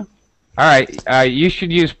 So. All right. You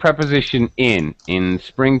should use preposition in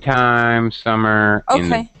springtime, summer,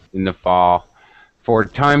 Okay. in the fall. For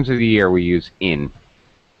times of the year, we use in.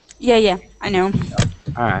 Yeah, I know.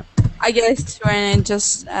 All right. I guess when I'm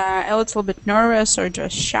just a little bit nervous or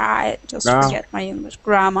just shy, just No. forget my English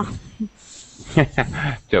grammar.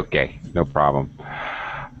 It's okay. No problem.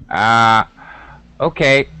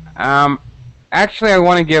 Okay. Actually, I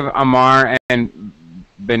want to give Amar and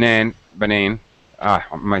Benin.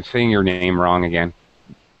 Am I saying your name wrong again?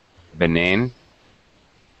 Benin?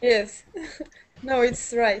 Yes. No,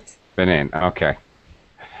 it's right. Benin. Okay.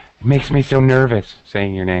 It makes me so nervous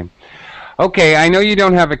saying your name. Okay, I know you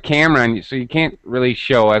don't have a camera, so you can't really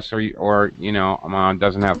show us, or Amar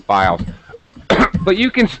doesn't have files. But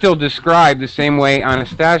you can still describe the same way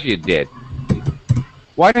Anastasia did.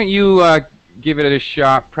 Why don't you give it a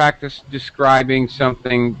shot, practice describing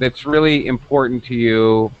something that's really important to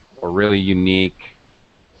you or really unique?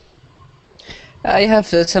 I have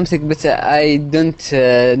something, but I don't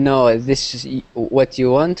know if this is what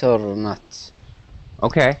you want or not.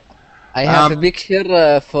 Okay. I have a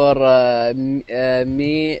picture for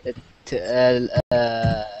me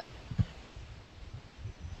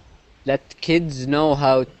let kids know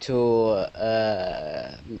how to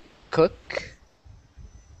cook.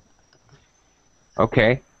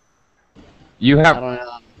 Okay. You I have. don't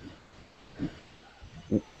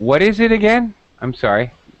know. What is it again? I'm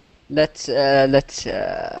sorry. Let's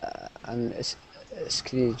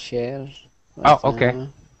screen share. Oh, okay.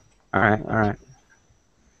 All right.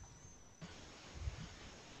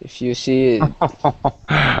 If you see it.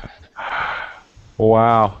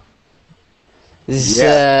 Wow. This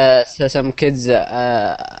so some kids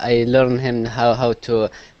I learn him how to.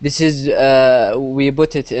 This is we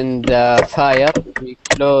put it in the fire. We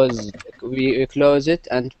close it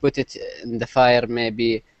and put it in the fire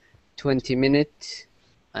maybe 20 minutes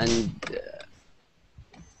and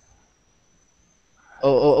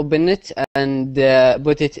open it and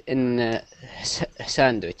put it in a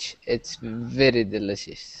sandwich. It's very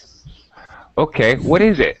delicious. Okay. What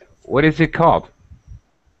is it? What is it called?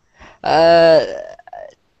 I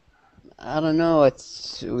don't know what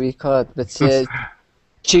we call it, but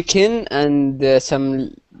chicken and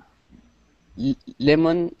some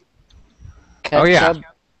lemon ketchup. Oh yeah.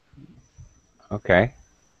 Okay.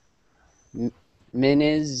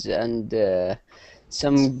 Mayonnaise and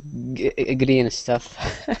some green stuff.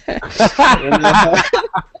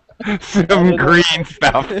 Some green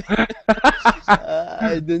stuff.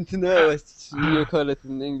 I don't know what you call it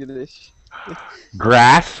in English.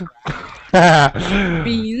 Grass.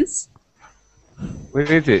 Beans, What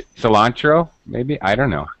is it? Cilantro? Maybe? I don't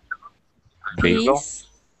know. Basil? peas,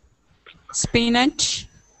 spinach.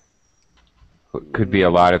 Could be a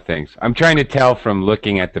lot of things. I'm trying to tell from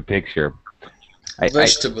looking at the picture.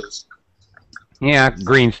 Vegetables. Yeah,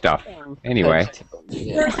 green stuff. Anyway.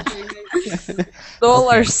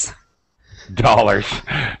 Dollars. Dollars.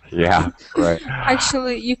 Yeah, right.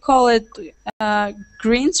 Actually, you call it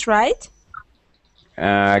greens, right?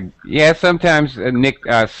 Yeah, sometimes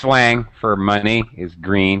slang for money is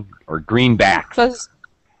green or greenbacks. 'Cause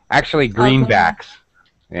Actually, greenbacks.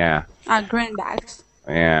 Yeah, greenbacks.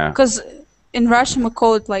 yeah. Because in Russian we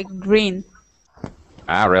call it like green.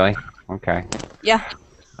 Ah, really? Okay. Yeah.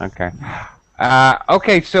 Okay.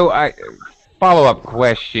 Okay, so follow-up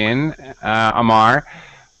question, Amar.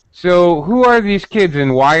 So who are these kids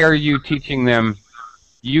and why are you teaching them?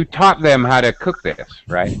 You taught them how to cook this,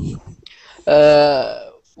 right?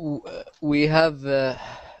 We have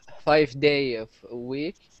 5 days of a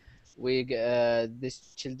week. These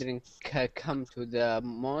children come to the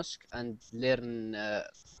mosque and learn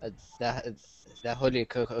the Holy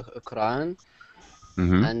Quran.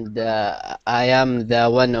 Mm-hmm. And I am the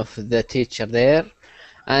one of the teacher there.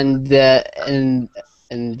 And in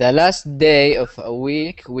the last day of a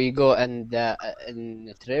week, we go in a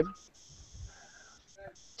trip.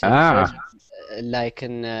 Like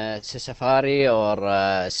in safari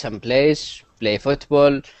or some place, play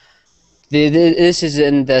football. This is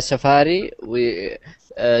in the safari. We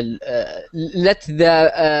let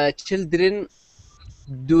the children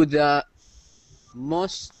do the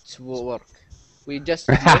most work. We just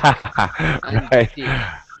look and Right. teach.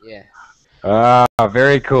 Yeah.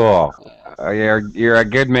 Very cool. You're a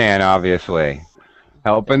good man, obviously.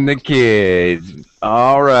 Helping the kids.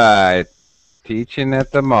 All right. Teaching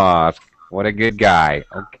at the mosque. What a good guy.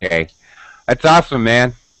 Okay. That's awesome,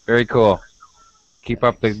 man. Very cool. Keep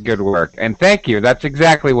up the good work. And thank you. That's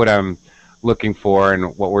exactly what I'm looking for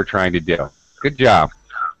and what we're trying to do. Good job.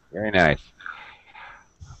 Very nice.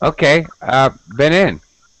 Okay. Benin.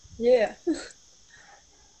 Yeah.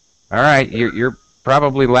 All right. You're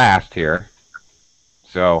probably last here.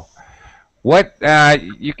 So, what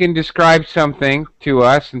you can describe something to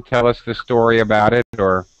us and tell us the story about it,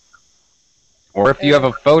 or if you have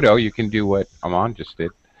a photo, you can do what Aman just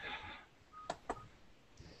did.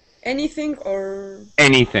 Anything or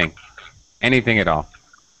Anything, anything at all.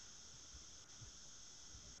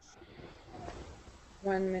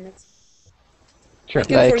 1 minute. Sure.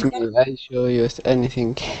 Like me, I show you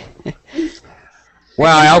anything.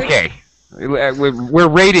 Well, okay. We're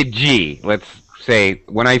rated G. Let's say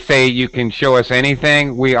when I say you can show us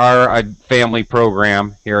anything, we are a family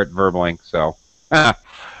program here at Verblink. So,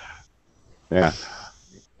 yeah.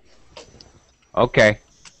 Okay,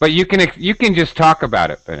 but you can just talk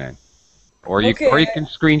about it, Benin, or you can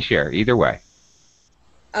screen share. Either way.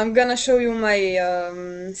 I'm gonna show you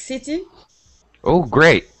my city. Oh,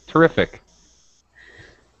 great! Terrific.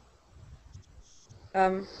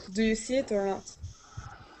 Do you see it or not?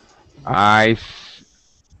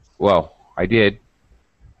 Well, I did.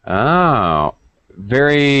 Oh,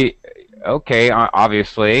 very okay.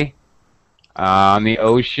 Obviously, on the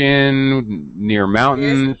ocean, near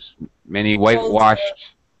mountains, many whitewashed.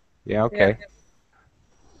 Yeah. Okay.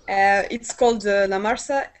 Yeah. It's called La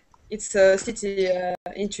Marsa. It's a city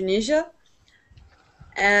in Tunisia,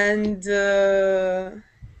 and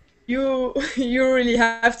you really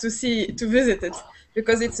have to visit it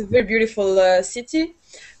because it's a very beautiful city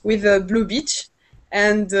with a blue beach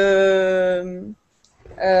and.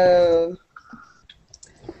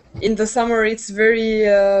 In the summer, it's very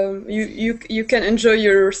you can enjoy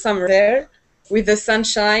your summer there with the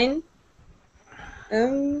sunshine.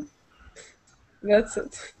 That's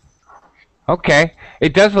it. Okay,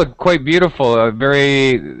 it does look quite beautiful.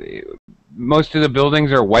 Most of the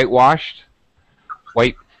buildings are whitewashed,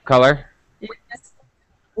 white color. Yes.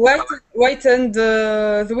 White, and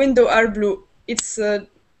the window are blue. It's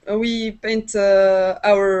we paint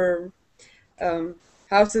our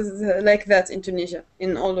houses like that in Tunisia,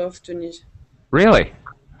 in all of Tunisia. Really?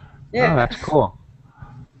 Yeah. Oh, that's cool.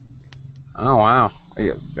 Oh, wow.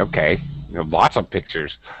 Yeah, okay. Lots of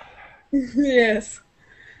pictures. Yes.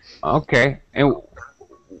 Okay. And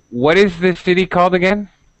what is this city called again?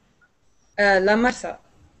 La Marsa.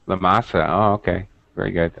 La Masa. Oh, okay.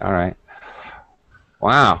 Very good. All right.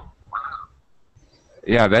 Wow.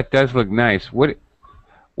 Yeah, that does look nice. What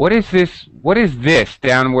is this? What is this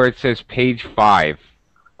down where it says page 5?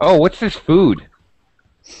 Oh, what's this food?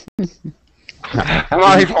 I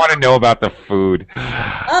always want to know about the food.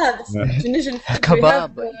 The Tunisian food.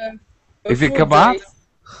 Kebab. We have, Is it food kebab?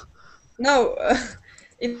 No,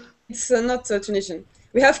 it's not Tunisian.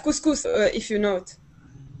 We have couscous, if you know it.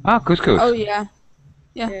 Ah, couscous. Oh yeah,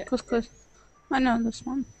 yeah, couscous. I know this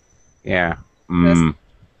one. Yeah.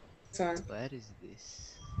 So, What is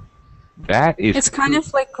this? That is. It's kind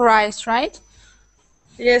of like rice, right?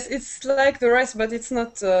 yes, it's like the rice, but it's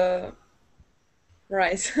not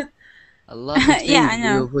rice. A lot of things Yeah, I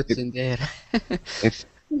know. you put in there.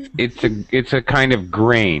 It's a kind of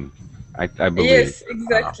grain, I believe. Yes,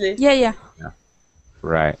 exactly. Yeah.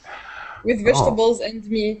 Right. With vegetables and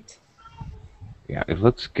meat. Yeah, it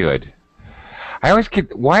looks good. I always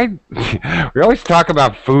get why we always talk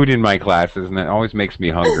about food in my classes, and it always makes me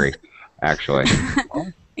hungry. Actually.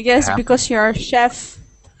 I guess Yeah. because you're a chef.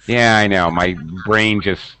 Yeah, I know. My brain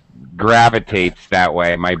just gravitates that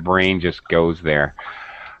way. My brain just goes there.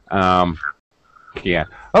 Yeah.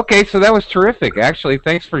 Okay, so that was terrific. Actually,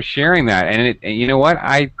 thanks for sharing that. And you know what?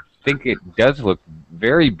 I think it does look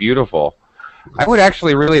very beautiful. I would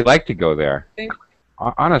actually really like to go there.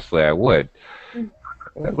 Honestly, I would.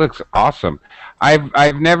 That looks awesome.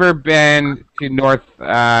 I've never been to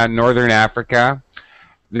northern Africa.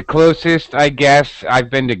 The closest, I guess, I've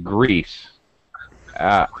been to Greece.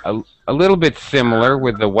 A little bit similar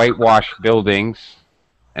with the whitewashed buildings,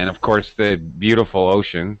 and of course the beautiful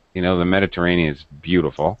ocean. You know, the Mediterranean is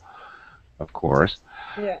beautiful, of course.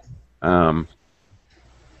 Yeah.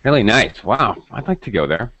 Really nice. Wow, I'd like to go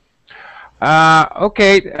there.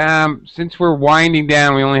 Okay, since we're winding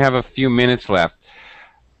down, we only have a few minutes left.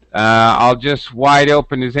 I'll just wide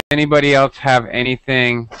open. Does anybody else have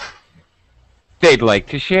anything they'd like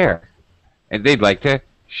to share? And they'd like to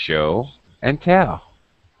show and tell?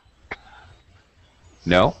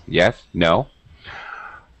 No? Yes? No?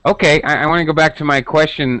 Okay, I want to go back to my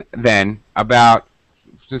question then about,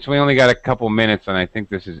 since we only got a couple minutes and I think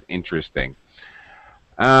this is interesting.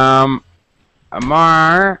 Amar,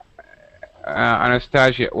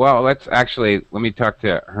 Anastasia, well, let me talk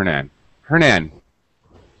to Hernan. Hernan,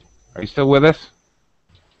 are you still with us?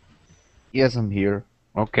 Yes, I'm here.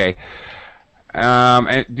 Okay.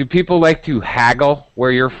 And do people like to haggle where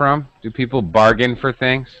you're from? Do people bargain for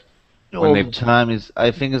things? All the time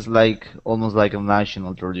I think it's like almost like a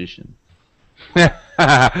national tradition.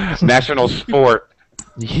 National sport.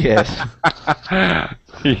 Yes.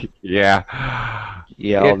 Yeah.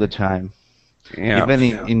 Yeah, all the time. Yeah. Even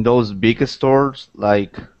in those big stores,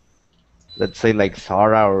 like let's say like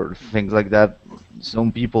Zara or things like that,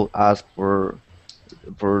 some people ask for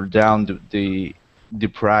down the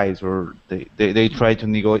price, or they try to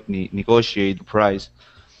negotiate the price.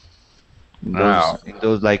 In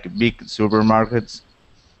those like big supermarkets.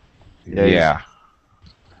 Yeah.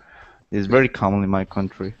 It's very common in my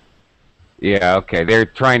country. Yeah, okay. They're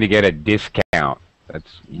trying to get a discount.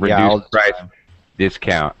 That's reduced price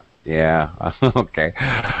discount. Yeah. Okay.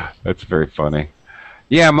 That's very funny.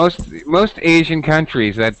 Yeah, most Asian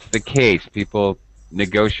countries that's the case. People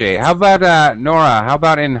negotiate. How about Nora? How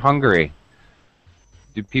about in Hungary?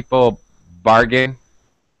 Do people bargain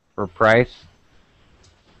for price?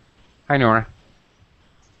 Hi, Nora.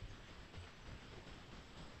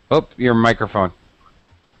 Oh, your microphone.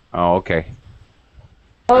 Oh, okay.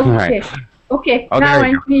 Okay. Right. Okay. Oh, now there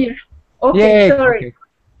you I'm here. Okay. Yay. Sorry. Okay.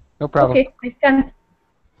 No problem. Okay. I can't.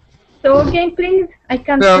 So again, please. I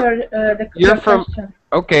can't So, hear the You're your from question.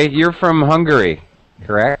 okay. You're from Hungary,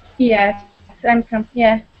 correct? Yes, I'm from.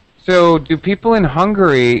 Yeah. So, do people in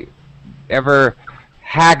Hungary ever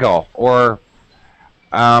haggle or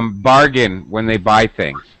bargain when they buy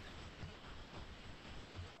things?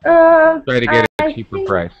 Try to get a cheaper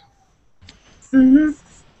price.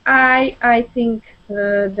 I think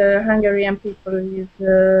the Hungarian people is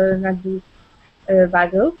not do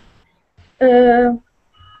bagel.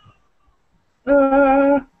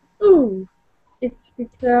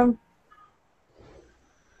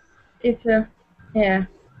 It's yeah.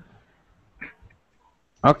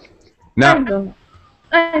 Okay. No.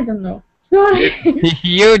 I don't know. Sorry.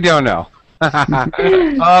 You don't know.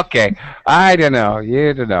 Okay. I don't know.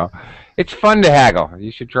 You don't know. It's fun to haggle.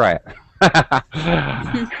 You should try it.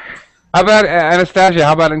 How about Anastasia?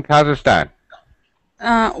 How about in Kazakhstan?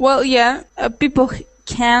 Well, yeah, people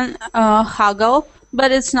can haggle,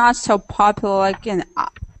 but it's not so popular like in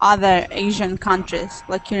other Asian countries.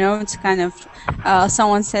 Like, you know, it's kind of,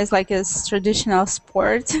 someone says like it's traditional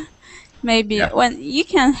sport. Maybe when you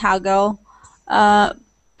can haggle,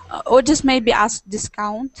 or just maybe ask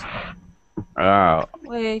discount. Oh.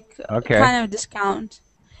 Like, Okay. kind of discount.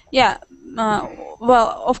 Yeah,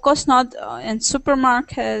 well, of course not in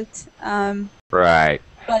supermarket. Right.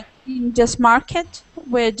 But in just market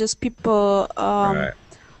where just people Right.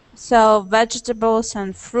 sell vegetables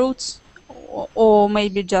and fruits, or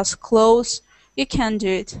maybe just clothes. You can do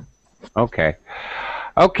it. Okay.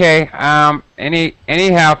 Okay.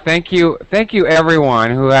 Anyhow, thank you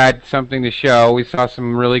everyone who had something to show. We saw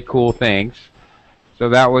some really cool things. So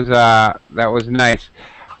that was nice.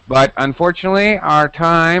 But unfortunately, our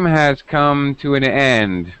time has come to an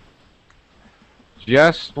end.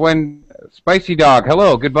 Just when Spicy Dog,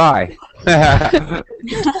 hello, goodbye.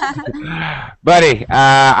 Buddy,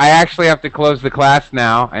 I actually have to close the class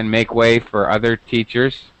now and make way for other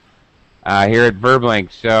teachers here at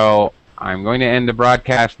Verblink. So I'm going to end the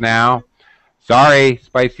broadcast now. Sorry,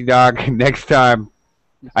 Spicy Dog. Next time.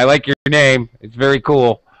 I like your name. It's very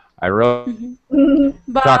cool. I really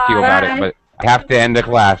talk to you about it, but I have to end the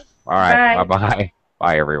class. All right. Bye. Bye-bye.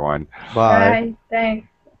 Bye, everyone. Bye. Bye. Thanks.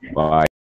 Bye.